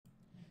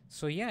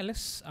So yeah,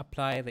 let's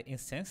apply the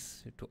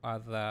instance to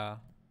other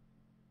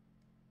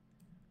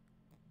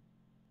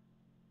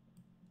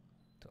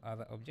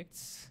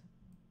objects.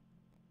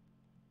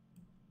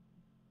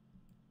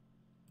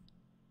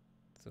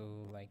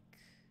 So like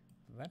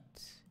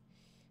that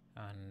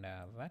and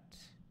that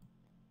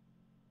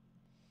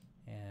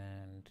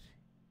and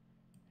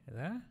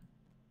there.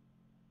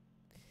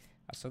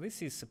 So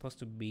this is supposed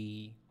to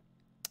be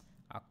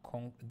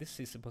this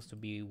is supposed to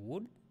be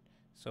wood,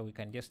 so we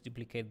can just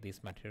duplicate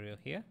this material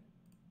here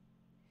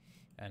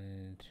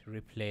and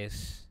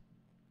replace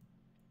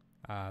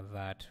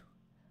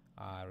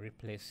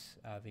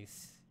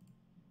this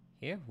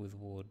here with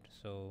wood.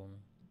 So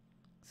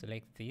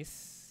select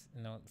this,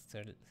 no,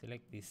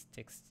 select this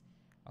text.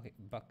 Okay,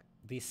 but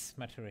this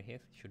material here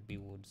should be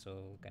wood,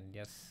 so we can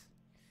just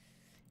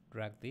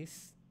drag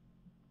this,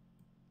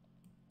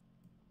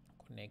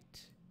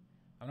 connect.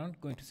 I'm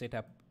not going to set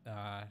up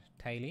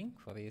tiling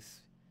for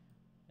this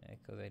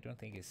because I don't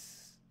think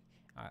it's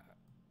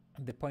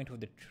the point of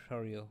the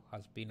tutorial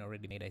has been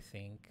already made, I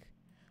think.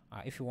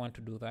 If you want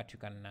to do that, you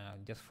can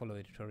just follow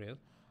the tutorial.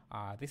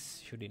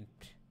 This shouldn't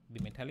be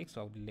metallic,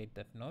 so I'll delete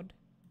that node,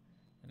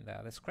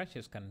 and the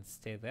scratches can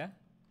stay there.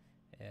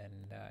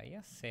 And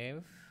yeah,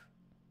 save.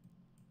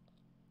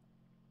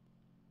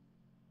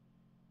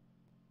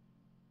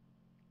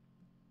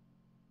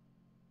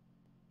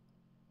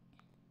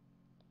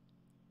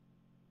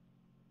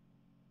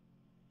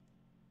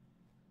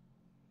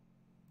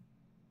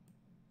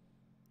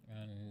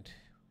 And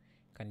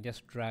can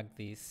just drag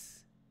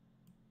this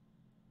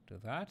to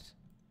that.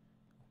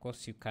 Of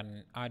course, you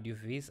can add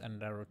UVs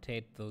and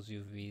rotate those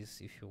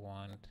UVs if you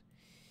want.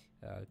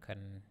 You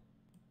can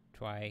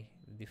try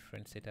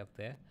different setup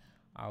there.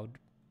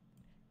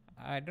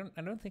 I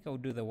don't think I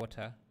would do the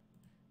water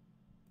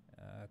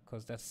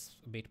because that's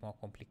a bit more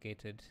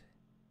complicated.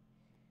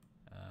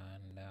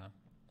 And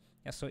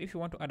yeah, so if you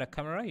want to add a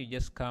camera, you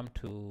just come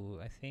to,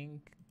 I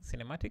think,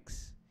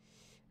 cinematics,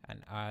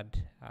 and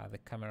add the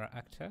camera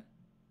actor,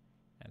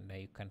 and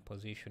you can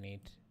position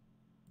it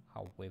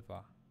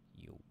however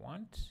you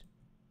want.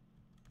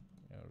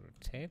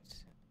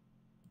 Rotate.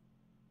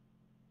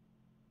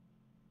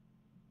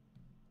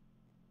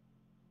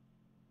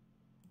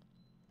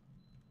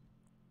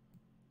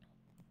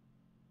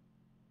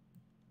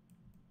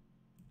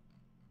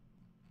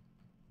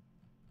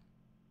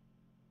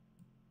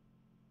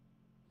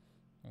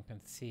 You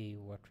can see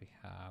what we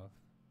have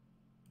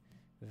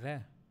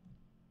there.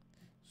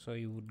 So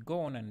you would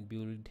go on and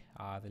build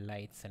the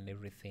lights and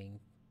everything,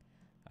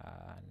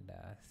 and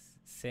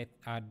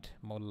add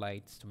more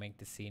lights to make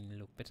the scene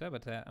look better,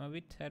 but I'm a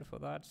bit tired for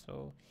that,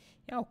 so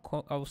yeah,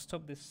 I'll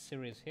stop this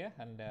series here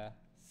and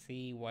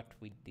see what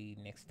we do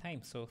next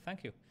time. So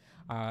thank you.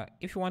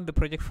 If you want the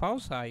project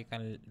files, you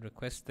can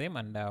request them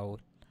and I'll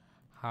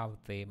have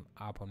them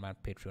up on my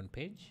Patreon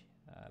page.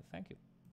 Thank you.